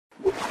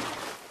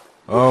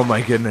Oh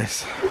my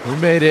goodness. We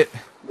made it.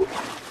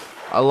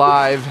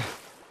 Alive.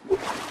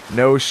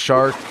 No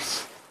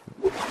sharks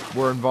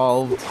were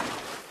involved.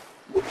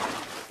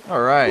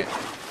 Alright.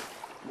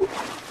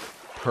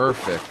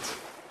 Perfect.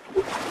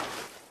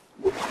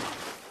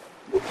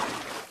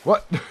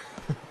 What?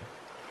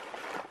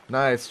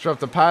 Nice. Drop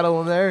the paddle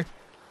in there.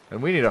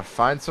 And we need to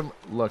find some...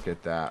 Look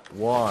at that.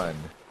 1,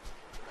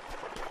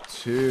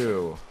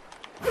 2.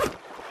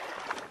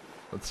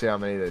 Let's see how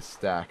many they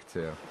stack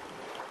to.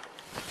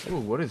 Ooh,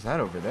 what is that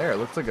over there? It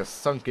looks like a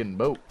sunken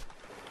boat.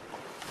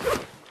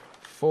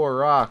 4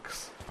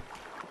 rocks.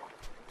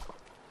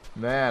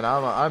 Man,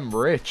 I'm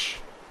rich.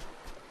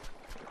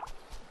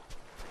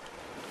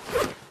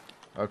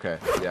 Okay,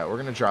 yeah, we're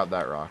gonna drop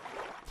that rock.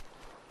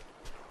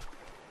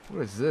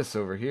 What is this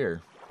over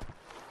here?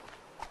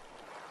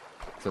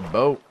 It's a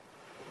boat.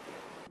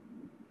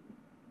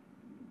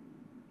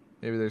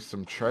 Maybe there's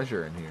some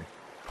treasure in here.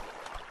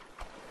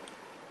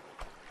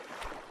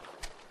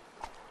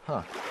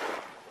 Huh.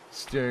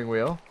 Steering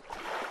wheel.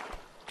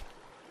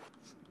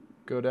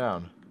 Go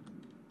down.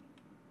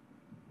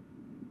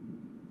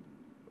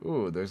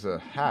 Ooh, there's a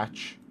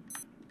hatch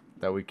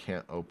that we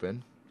can't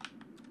open.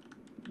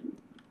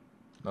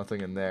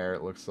 Nothing in there,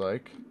 it looks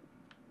like.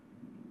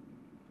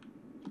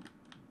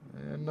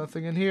 And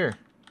nothing in here.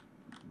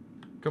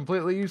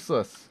 Completely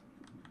useless.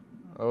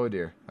 Oh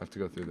dear, I have to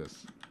go through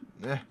this.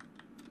 Eh.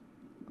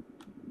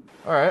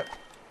 Alright.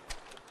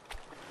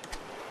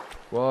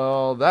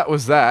 Well, that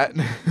was that.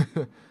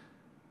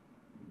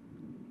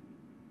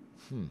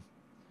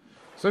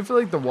 So I feel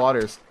like the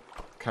water's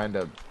kind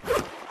of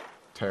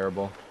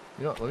terrible.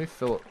 You know, let me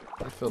fill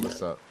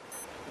this up.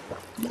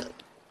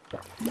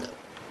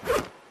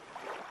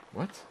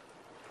 What?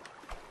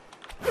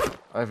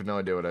 I have no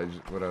idea what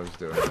I was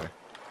doing there.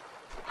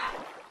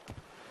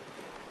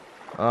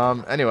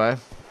 Anyway.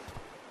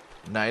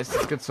 Nice.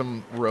 Let's get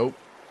some rope.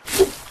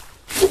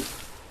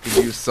 Could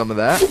use some of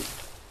that.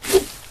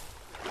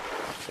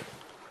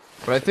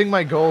 But I think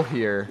my goal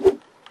here...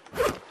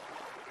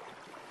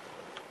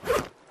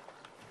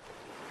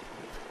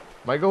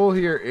 My goal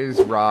here is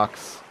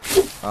rocks.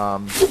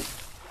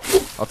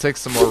 I'll take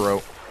some more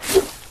rope.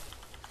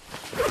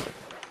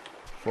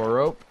 4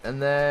 rope.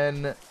 And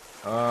then...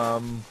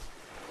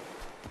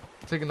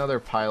 take another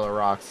pile of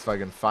rocks if I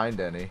can find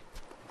any.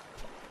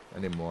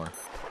 Any more.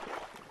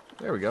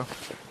 There we go.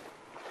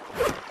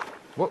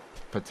 Whoa.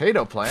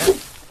 Potato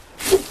plant?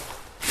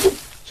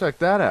 Check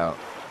that out.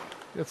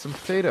 Got some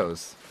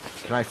potatoes.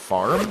 Can I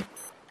farm?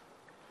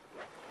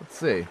 Let's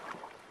see.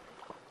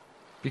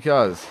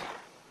 Because...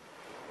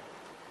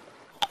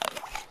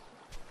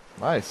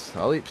 Nice.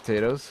 I'll eat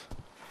potatoes.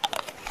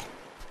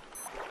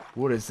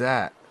 What is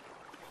that?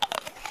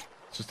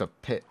 It's just a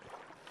pit.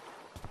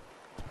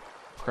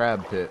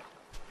 Crab pit.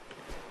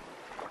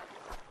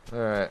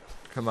 Alright.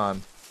 Come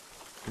on.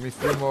 Give me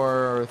 3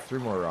 more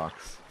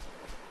rocks.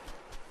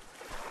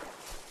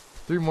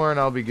 3 more and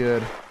I'll be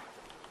good.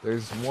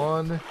 There's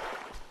 1.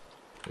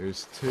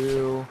 There's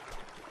 2.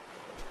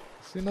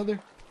 See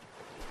another?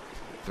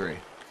 3.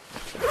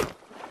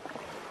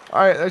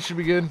 Alright, that should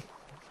be good.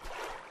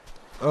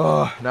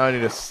 Oh, now I need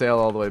to sail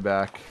all the way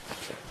back.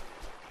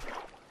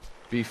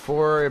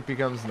 Before it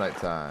becomes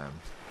nighttime.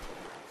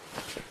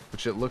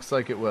 Which it looks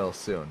like it will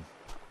soon.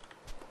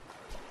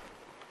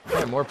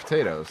 Hey, more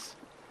potatoes.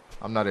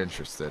 I'm not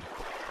interested.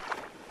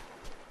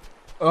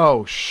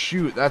 Oh,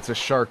 shoot. That's a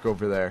shark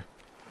over there.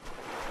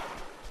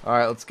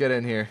 Alright, let's get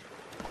in here.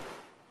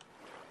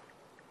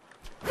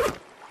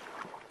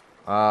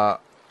 I'm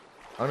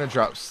gonna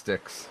drop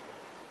sticks.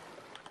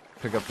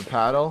 Pick up the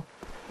paddle.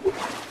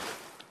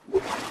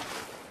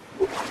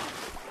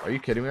 Are you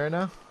kidding me right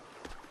now?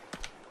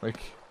 Like...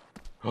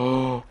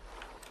 Oh,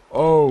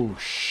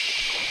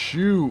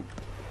 shoot.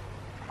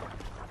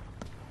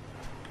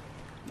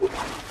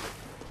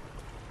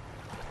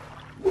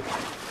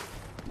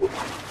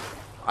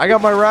 I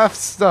got my raft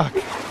stuck.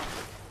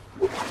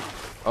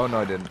 Oh, no,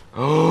 I didn't.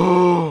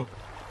 Oh,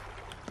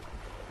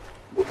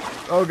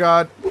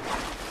 God.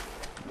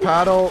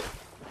 Paddle.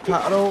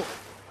 Paddle.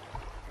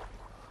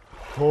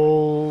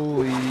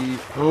 Holy.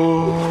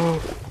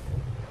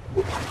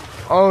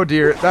 Oh,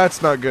 dear.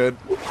 That's not good.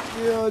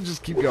 Yeah, I'll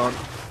just keep going.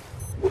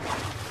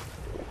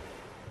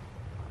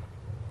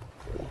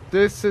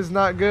 This is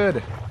not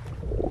good.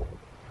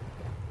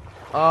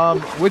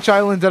 Which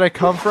island did I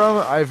come from?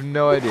 I have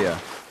no idea.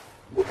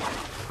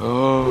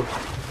 Oh.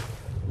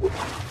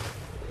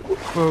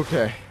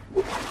 Okay.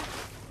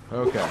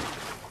 Okay.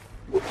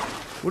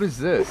 What is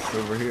this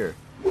over here?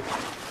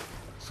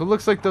 So it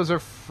looks like those are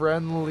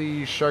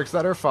friendly sharks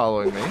that are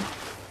following me.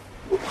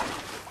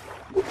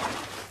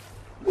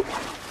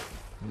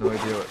 No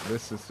idea what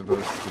this is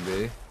supposed to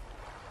be.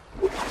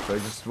 So I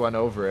just went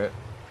over it.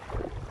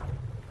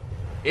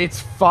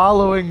 It's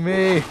following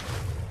me!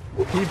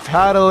 Keep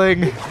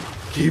paddling!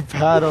 Keep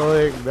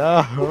paddling!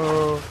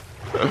 No!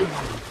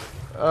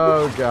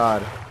 Oh,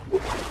 God.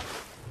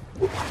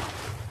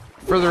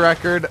 For the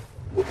record,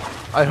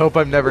 I hope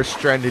I'm never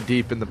stranded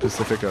deep in the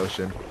Pacific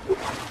Ocean.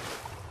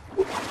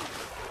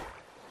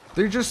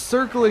 They're just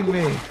circling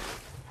me!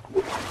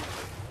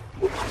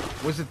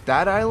 Was it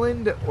that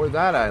island or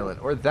that island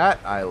or that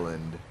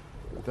island?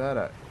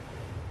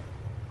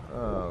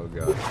 Oh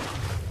god.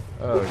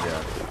 Oh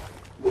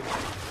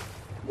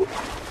god.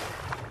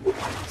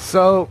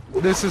 So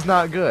this is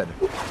not good.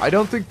 I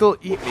don't think they'll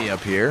eat me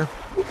up here.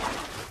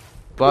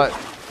 But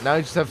now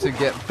I just have to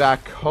get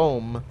back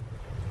home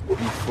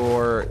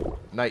before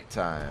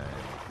nighttime.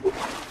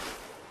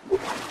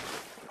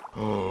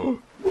 Oh,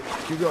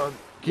 keep going,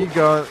 keep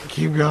going,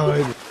 keep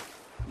going.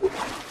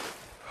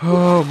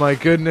 Oh my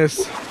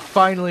goodness.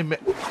 Finally,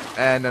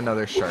 and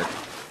another shark.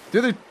 The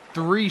other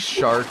 3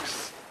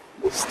 sharks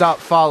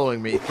stopped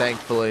following me,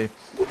 thankfully.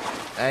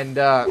 And,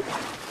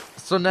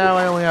 so now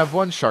I only have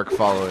 1 shark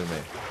following me.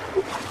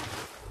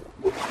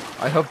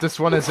 I hope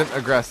this one isn't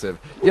aggressive.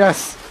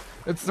 Yes!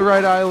 It's the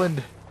right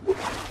island.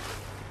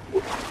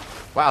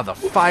 Wow, the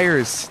fire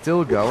is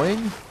still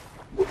going?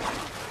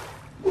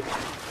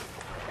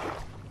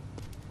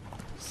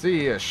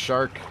 See ya,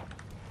 shark.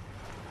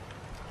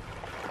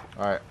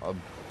 Alright, I'll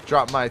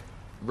drop my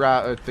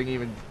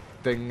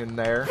thing in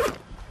there.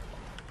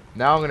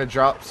 Now I'm gonna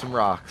drop some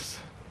rocks.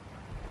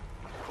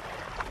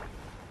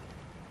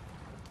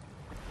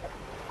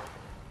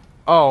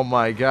 Oh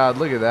my god,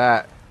 look at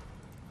that.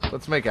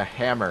 Let's make a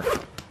hammer.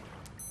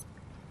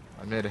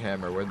 I made a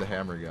hammer. Where'd the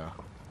hammer go?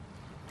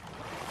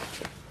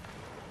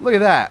 Look at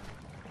that.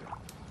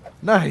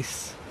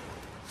 Nice.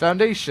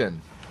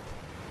 Foundation.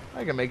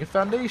 I can make a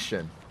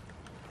foundation.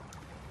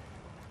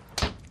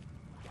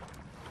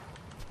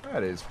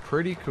 That is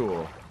pretty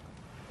cool.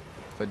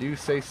 If I do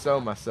say so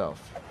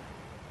myself.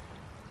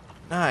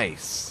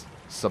 Nice.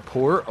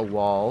 Support, a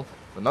wall,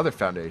 another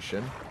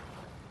foundation.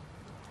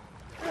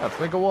 Yeah, let's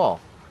make a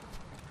wall.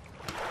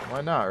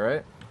 Why not,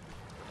 right?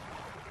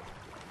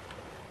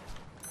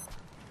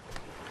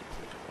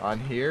 On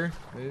here?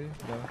 Maybe?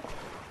 No.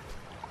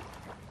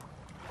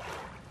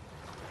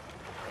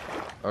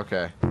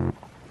 Okay.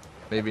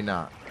 Maybe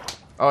not.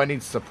 Oh, I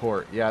need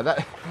support. Yeah,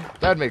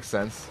 that makes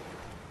sense.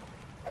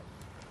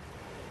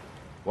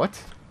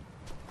 What?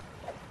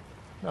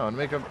 No, I'll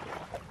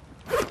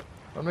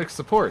make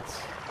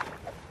supports.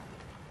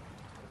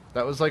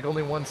 That was like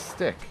only 1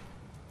 stick.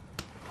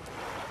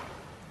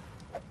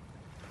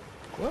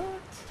 What?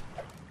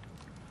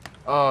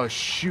 Oh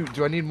shoot,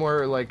 do I need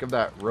more like of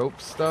that rope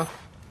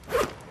stuff?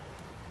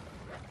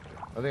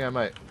 I think I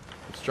might.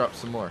 Let's drop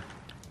some more.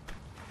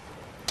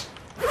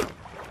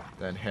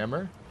 Then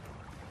hammer.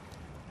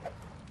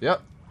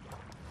 Yep.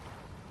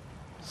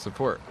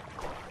 Support.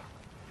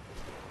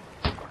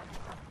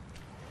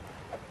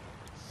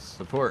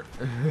 Support.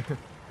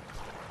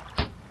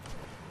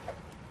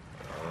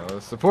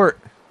 Support.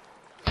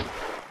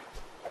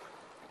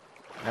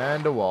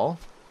 And a wall.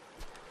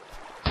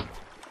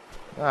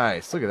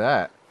 Nice, look at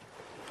that.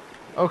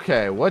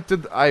 Okay,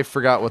 I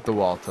forgot what the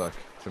wall took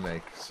to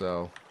make,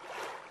 so.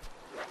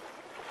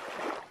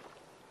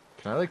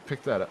 Can I like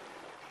pick that up?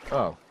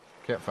 Oh,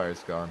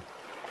 campfire's gone.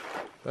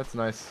 That's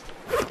nice.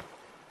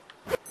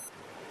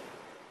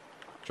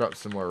 Drop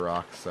some more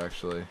rocks,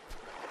 actually.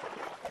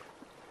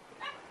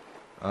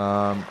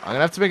 I'm gonna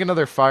have to make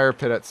another fire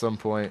pit at some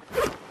point.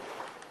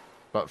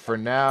 But for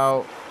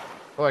now...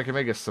 Oh, I can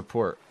make a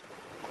support.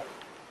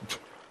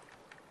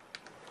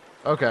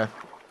 Okay.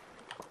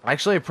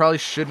 Actually, I probably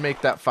should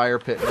make that fire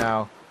pit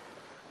now.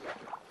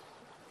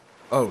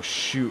 Oh,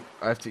 shoot.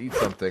 I have to eat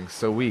something.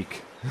 So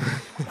weak.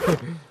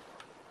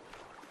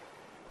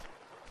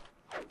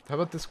 How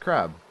about this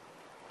crab?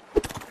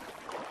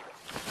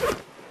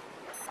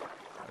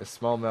 A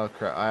small male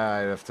crab. I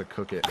have to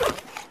cook it.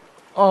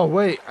 Oh,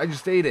 wait. I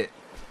just ate it.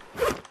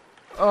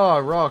 Oh,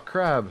 raw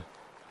crab.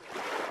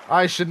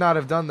 I should not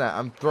have done that.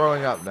 I'm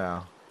throwing up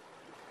now.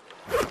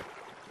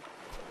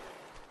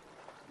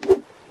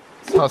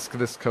 Let's husk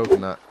this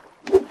coconut.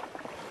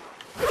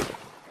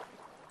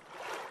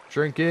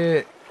 Drink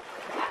it.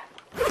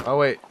 Oh,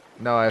 wait.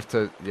 No, I have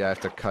to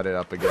cut it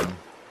up again.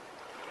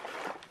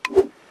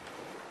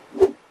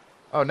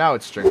 Oh, now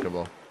it's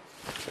drinkable.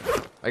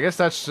 I guess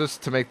that's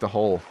just to make the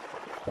hole.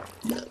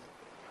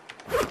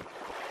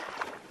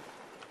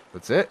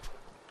 That's it?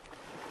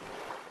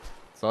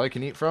 That's all I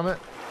can eat from it?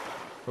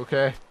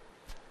 Okay.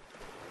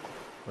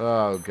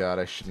 Oh god,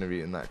 I shouldn't have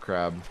eaten that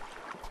crab.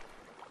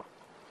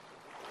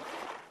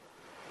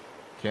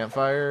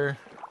 Campfire.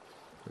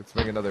 Let's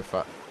make another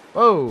fire.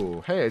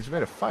 Oh, hey, I just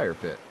made a fire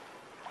pit.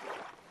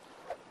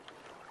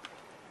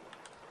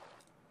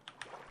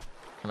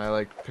 Can I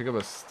like pick up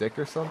a stick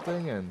or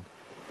something and...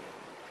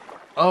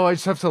 Oh, I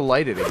just have to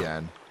light it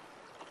again.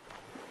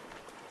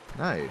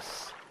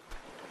 Nice.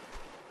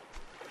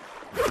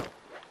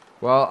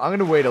 Well, I'm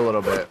gonna wait a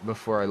little bit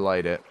before I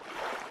light it.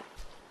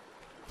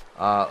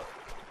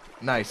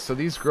 Nice. So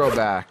these grow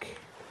back.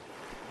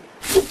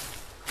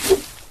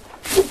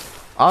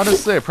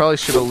 Honestly, I probably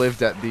should have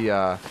lived at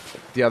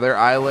the other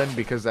island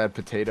because I had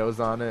potatoes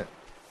on it.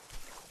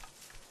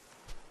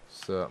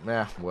 So,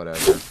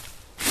 whatever.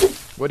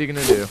 What are you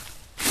gonna do?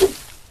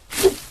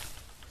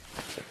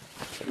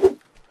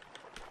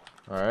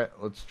 Alright,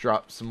 let's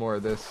drop some more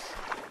of this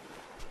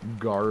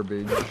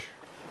garbage.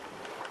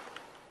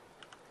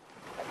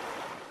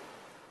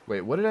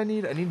 Wait, what did I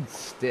need? I need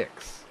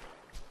sticks.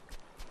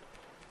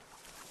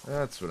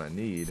 That's what I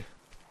need.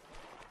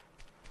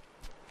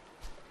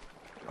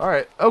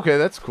 Alright, okay,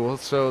 that's cool.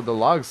 So the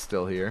log's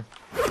still here.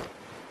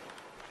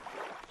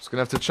 Just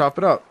gonna have to chop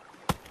it up.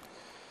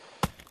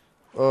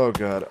 Oh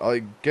god,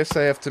 I guess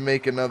I have to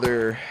make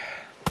another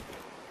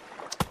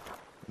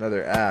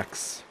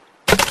axe.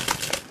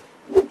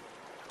 And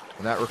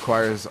that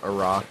requires a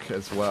rock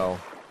as well.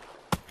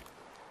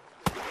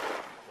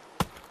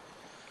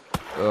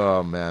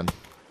 Oh man.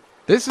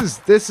 This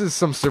is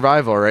some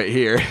survival right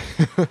here.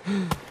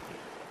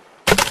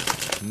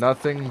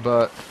 Nothing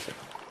but...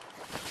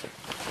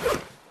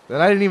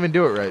 And I didn't even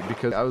do it right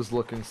because I was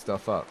looking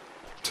stuff up.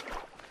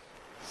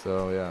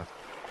 So yeah.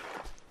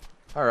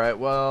 Alright,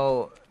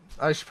 well,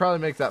 I should probably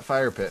make that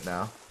fire pit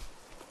now.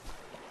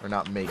 Or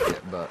not make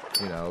it, but,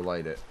 you know,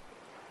 light it.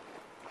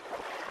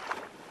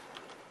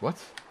 What?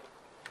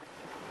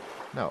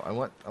 No, I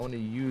want to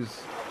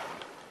use...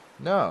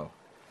 No.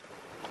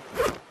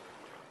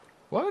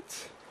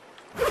 What?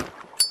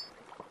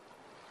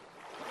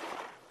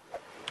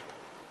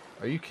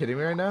 Are you kidding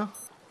me right now?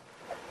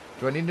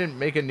 Do I need to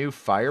make a new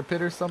fire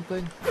pit or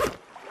something?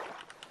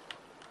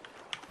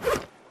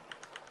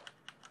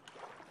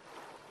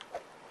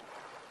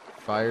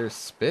 Fire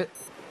spit?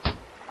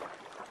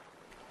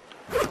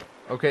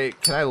 Okay,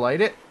 can I light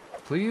it?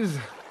 Please?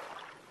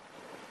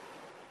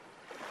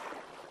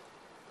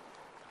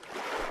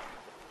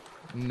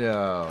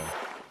 No.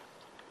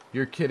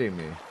 You're kidding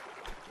me.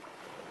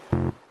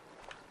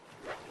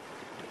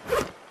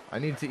 I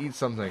need to eat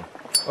something.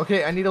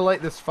 Okay, I need to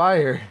light this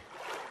fire.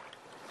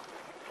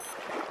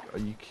 Are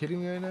you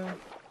kidding me right now?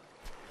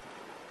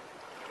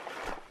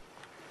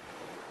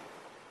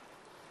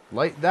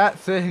 Light that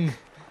thing.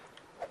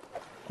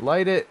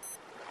 Light it.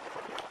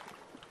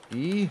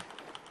 E.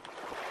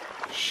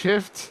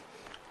 Shift.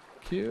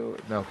 Q.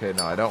 No, okay,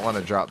 no, I don't want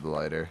to drop the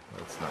lighter.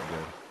 That's not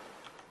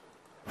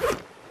good.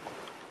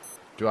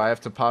 Do I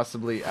have to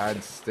possibly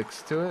add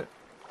sticks to it?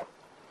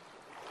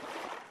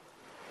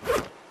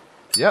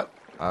 Yep.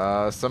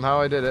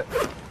 Somehow I did it.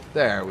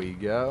 There we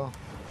go.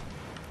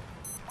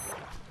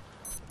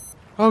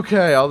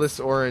 Okay, all this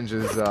orange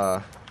is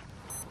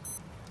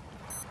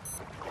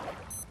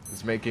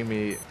making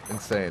me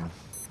insane.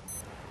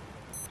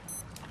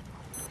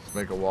 Let's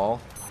make a wall.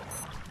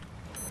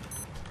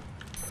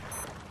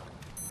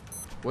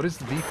 What is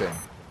the beeping?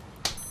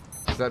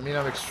 Does that mean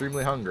I'm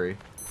extremely hungry?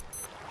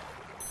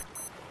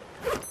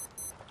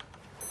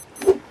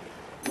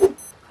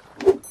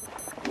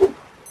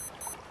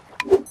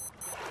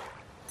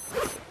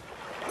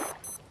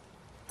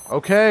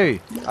 Okay,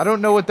 I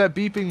don't know what that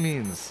beeping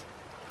means.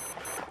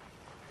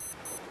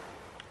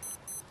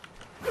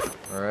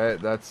 Alright,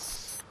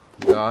 that's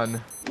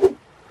done.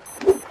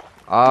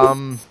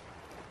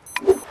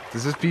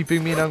 Does this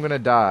beeping mean I'm gonna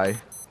die?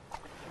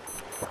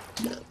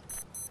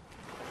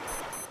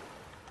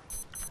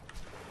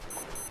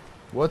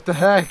 What the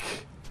heck?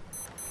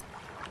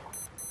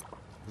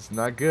 It's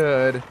not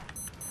good.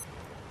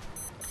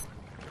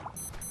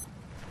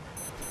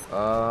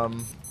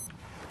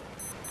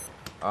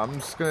 I'm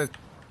just gonna...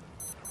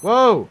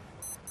 Whoa!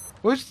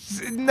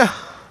 What's... No!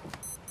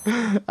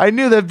 I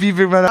knew that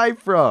beeping meant I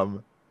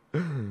from.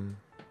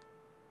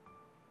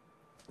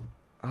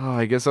 Oh,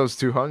 I guess I was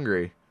too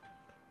hungry.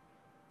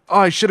 Oh,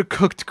 I should have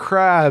cooked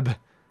crab.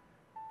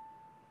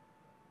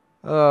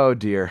 Oh,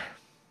 dear.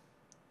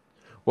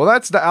 Well,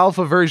 that's the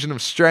alpha version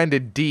of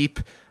Stranded Deep.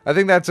 I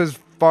think that's as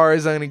far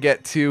as I'm going to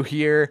get to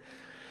here.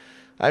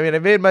 I mean, I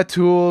made my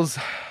tools.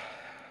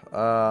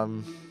 I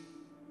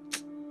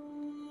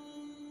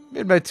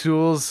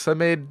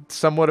made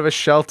somewhat of a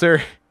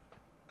shelter.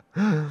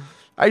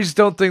 I just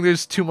don't think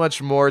there's too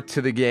much more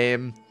to the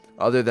game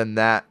other than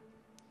that.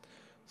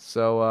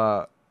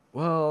 So,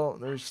 well,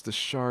 there's the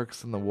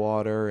sharks in the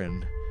water,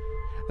 and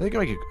I think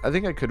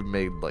I could have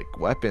made like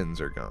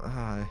weapons or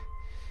guns.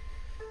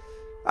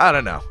 I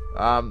don't know.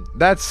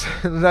 That's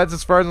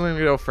as far as I'm gonna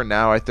go for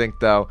now. I think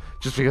though,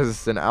 just because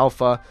it's an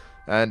alpha,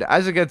 and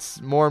as it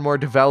gets more and more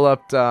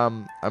developed,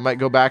 I might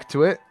go back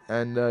to it.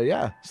 And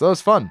yeah, so that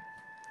was fun.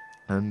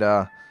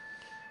 And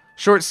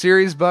short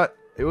series, but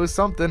it was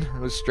something. It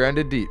was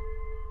Stranded Deep.